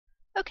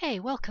Okay,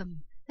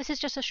 welcome. This is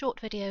just a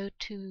short video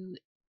to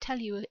tell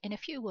you in a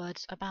few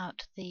words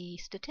about the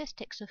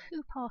statistics of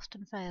who passed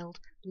and failed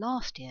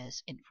last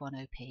year's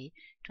Inf1OP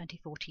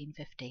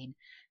 2014-15,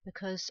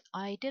 because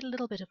I did a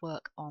little bit of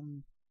work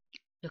on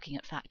looking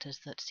at factors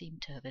that seem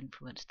to have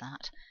influenced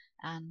that,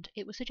 and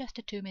it was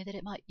suggested to me that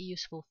it might be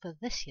useful for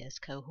this year's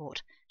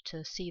cohort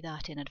to see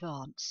that in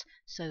advance,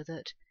 so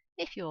that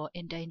if you're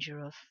in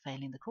danger of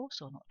failing the course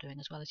or not doing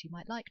as well as you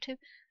might like to,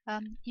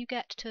 you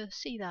get to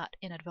see that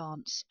in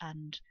advance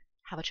and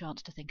have a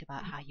chance to think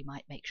about how you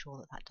might make sure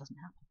that that doesn't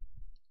happen.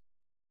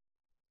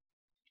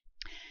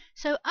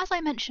 So, as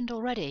I mentioned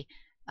already,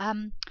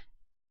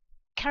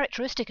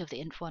 characteristic of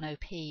the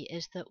Inf1OP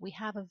is that we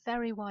have a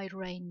very wide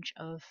range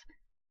of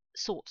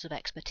sorts of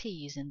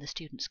expertise in the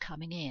students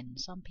coming in.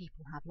 Some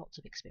people have lots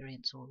of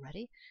experience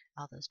already,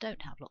 others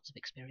don't have lots of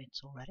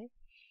experience already,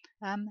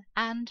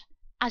 and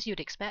as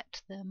you'd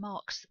expect, the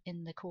marks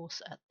in the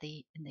course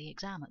in the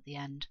exam at the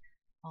end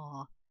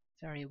are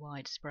very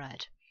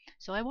widespread.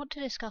 So I want to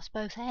discuss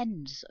both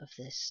ends of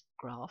this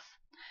graph.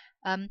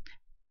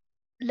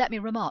 Let me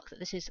remark that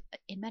this is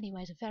in many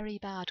ways a very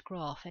bad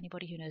graph.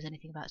 Anybody who knows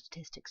anything about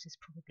statistics is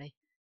probably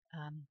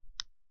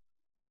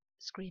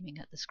screaming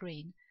at the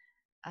screen.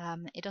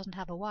 It doesn't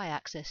have a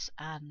y-axis,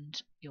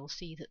 and you'll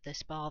see that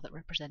this bar that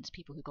represents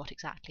people who got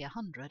exactly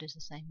 100 is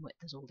the same width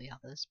as all the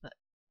others, but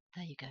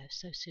there you go,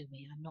 so sue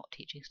me, I'm not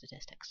teaching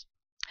statistics.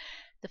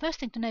 The first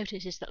thing to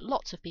notice is that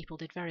lots of people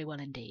did very well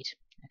indeed.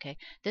 Okay,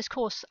 this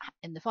course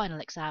in the final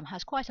exam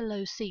has quite a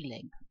low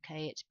ceiling.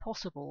 Okay, it's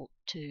possible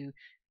to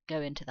go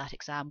into that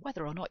exam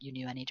whether or not you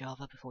knew any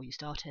Java before you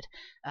started,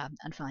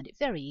 and find it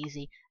very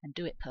easy and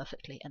do it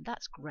perfectly, and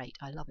that's great.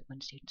 I love it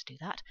when students do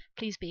that.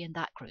 Please be in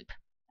that group.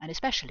 And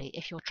especially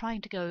if you're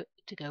trying to go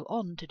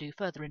on to do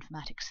further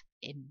informatics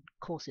in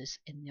courses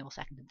in your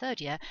second and third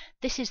year,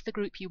 this is the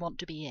group you want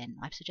to be in.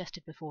 I've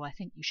suggested before, I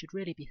think you should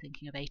really be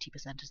thinking of 80%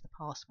 as the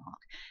pass mark.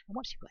 And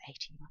once you've got 80,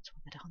 you might as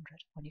well get 100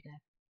 when you go.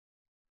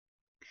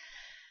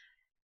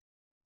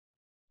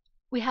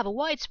 We have a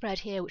widespread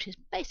here, which is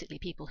basically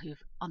people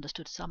who've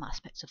understood some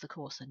aspects of the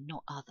course and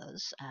not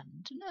others,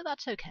 and no,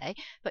 that's okay,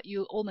 but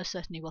you almost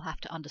certainly will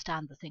have to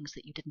understand the things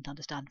that you didn't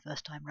understand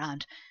first time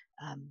round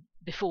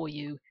before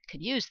you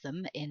can use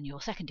them in your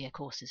second year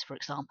courses, for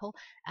example,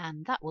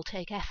 and that will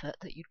take effort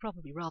that you'd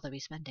probably rather be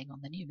spending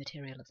on the new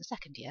material of the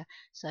second year,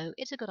 so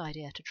it's a good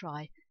idea to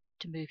try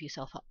to move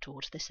yourself up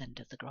towards this end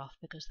of the graph,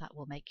 because that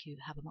will make you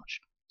have a much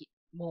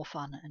more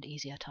fun and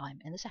easier time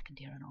in the second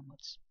year and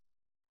onwards.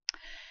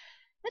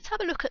 Let's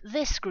have a look at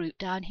this group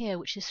down here,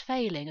 which is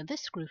failing. And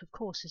this group, of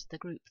course, is the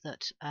group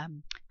that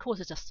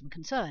causes us some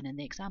concern in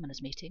the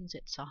examiners' meetings.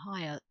 It's a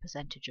higher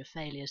percentage of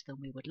failures than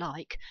we would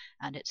like,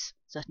 and it's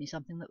certainly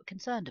something that we're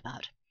concerned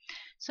about.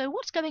 So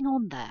what's going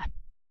on there?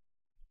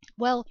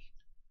 Well,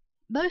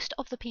 most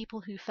of the people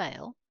who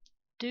fail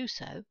do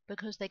so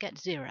because they get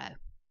 0.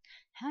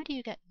 How do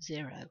you get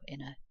 0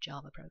 in a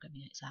Java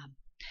programming exam?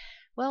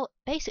 Well,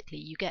 basically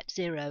you get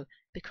 0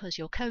 because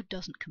your code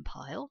doesn't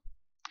compile,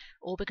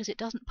 or because it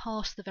doesn't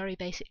pass the very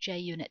basic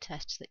JUnit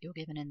tests that you're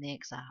given in the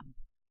exam.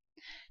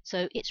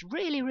 So it's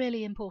really,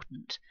 really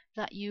important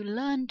that you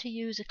learn to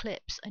use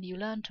Eclipse and you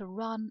learn to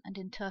run and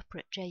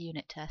interpret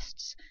JUnit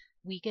tests.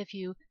 We give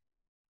you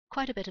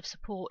quite a bit of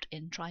support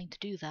in trying to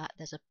do that.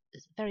 There's a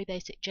very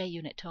basic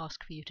JUnit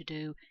task for you to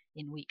do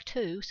in week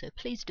 2, so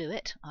please do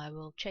it. I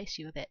will chase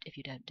you a bit if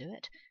you don't do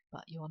it,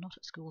 but you're not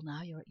at school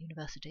now, you're at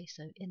university,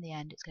 so in the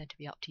end it's going to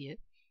be up to you.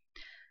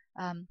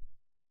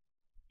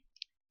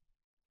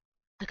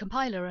 The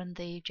compiler and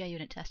the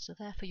JUnit tests are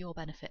there for your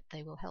benefit.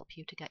 They will help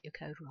you to get your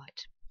code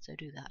right, so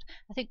do that.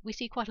 I think we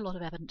see quite a lot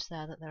of evidence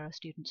there that there are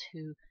students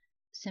who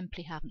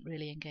simply haven't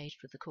really engaged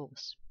with the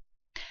course.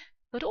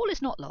 But all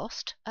is not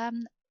lost.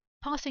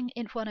 Passing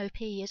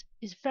Inf1OP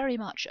is very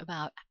much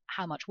about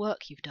how much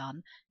work you've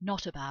done,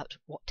 not about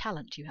what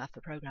talent you have for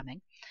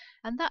programming.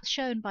 And that's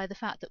shown by the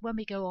fact that when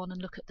we go on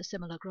and look at the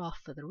similar graph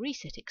for the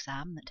resit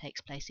exam that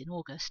takes place in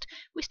August,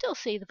 we still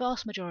see the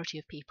vast majority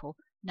of people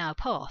now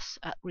pass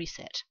at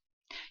resit.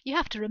 You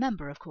have to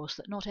remember, of course,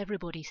 that not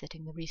everybody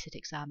sitting the resit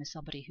exam is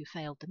somebody who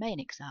failed the main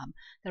exam.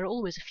 There are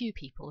always a few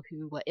people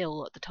who were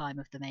ill at the time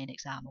of the main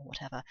exam or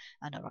whatever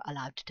and are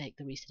allowed to take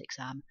the resit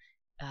exam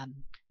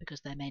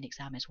because their main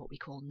exam is what we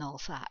call null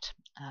sat.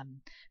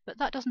 But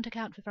that doesn't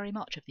account for very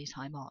much of these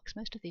high marks.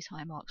 Most of these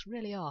high marks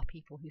really are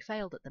people who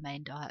failed at the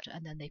main diet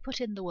and then they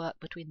put in the work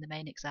between the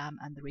main exam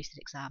and the resit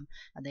exam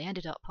and they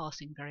ended up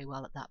passing very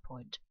well at that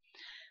point.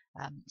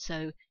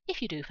 So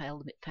if you do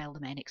fail the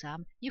main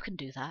exam, you can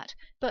do that,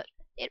 but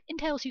it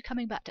entails you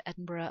coming back to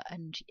Edinburgh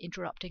and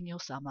interrupting your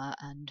summer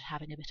and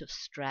having a bit of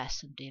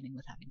stress and dealing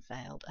with having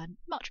failed, and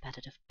much better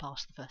to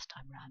pass the first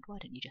time round. Why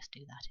don't you just do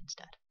that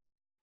instead?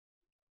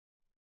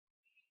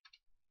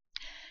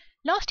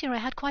 Last year I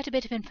had quite a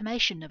bit of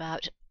information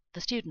about the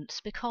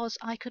students because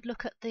I could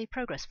look at the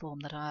progress form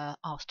that I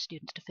asked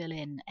students to fill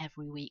in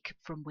every week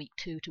from week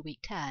 2 to week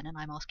 10, and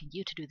I'm asking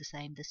you to do the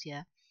same this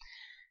year.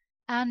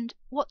 And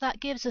what that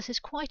gives us is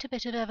quite a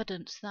bit of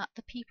evidence that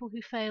the people who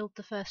failed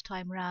the first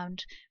time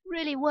round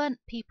really weren't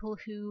people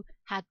who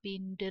had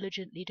been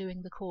diligently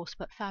doing the course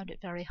but found it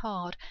very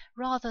hard.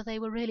 Rather, they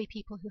were really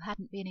people who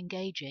hadn't been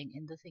engaging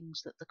in the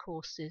things that the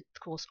course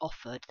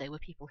offered. They were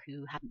people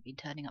who hadn't been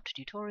turning up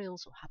to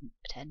tutorials or hadn't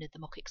attended the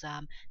mock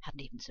exam,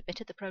 hadn't even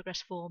submitted the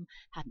progress form,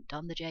 hadn't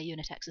done the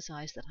JUnit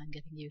exercise that I'm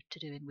giving you to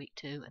do in week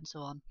 2, and so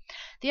on.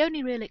 The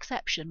only real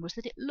exception was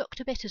that it looked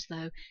a bit as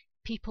though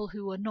people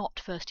who were not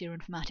first-year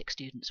informatics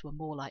students were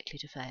more likely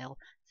to fail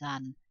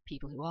than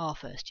people who are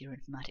first-year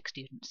informatics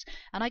students.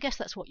 And I guess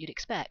that's what you'd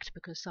expect,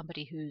 because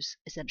somebody who's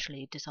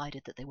essentially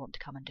decided that they want to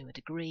come and do a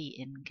degree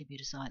in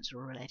computer science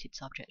or a related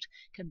subject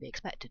can be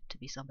expected to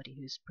be somebody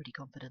who's pretty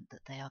confident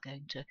that they are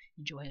going to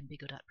enjoy and be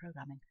good at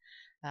programming.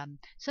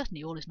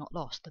 Certainly all is not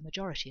lost. The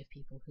majority of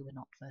people who were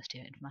not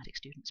first-year informatics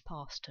students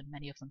passed, and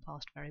many of them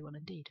passed very well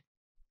indeed.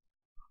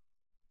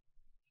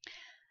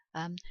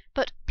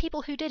 But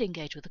people who did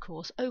engage with the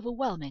course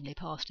overwhelmingly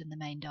passed in the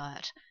main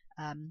diet.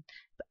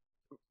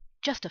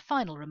 Just a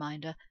final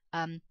reminder,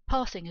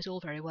 passing is all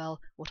very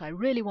well. What I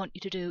really want you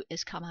to do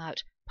is come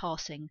out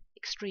passing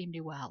extremely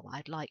well.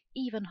 I'd like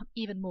even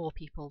more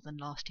people than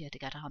last year to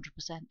get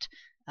 100%.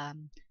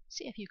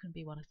 See if you can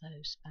be one of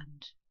those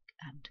and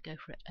go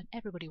for it. And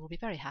everybody will be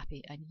very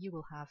happy, and you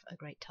will have a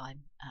great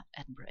time at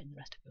Edinburgh in the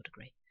rest of your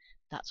degree.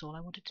 That's all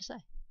I wanted to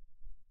say.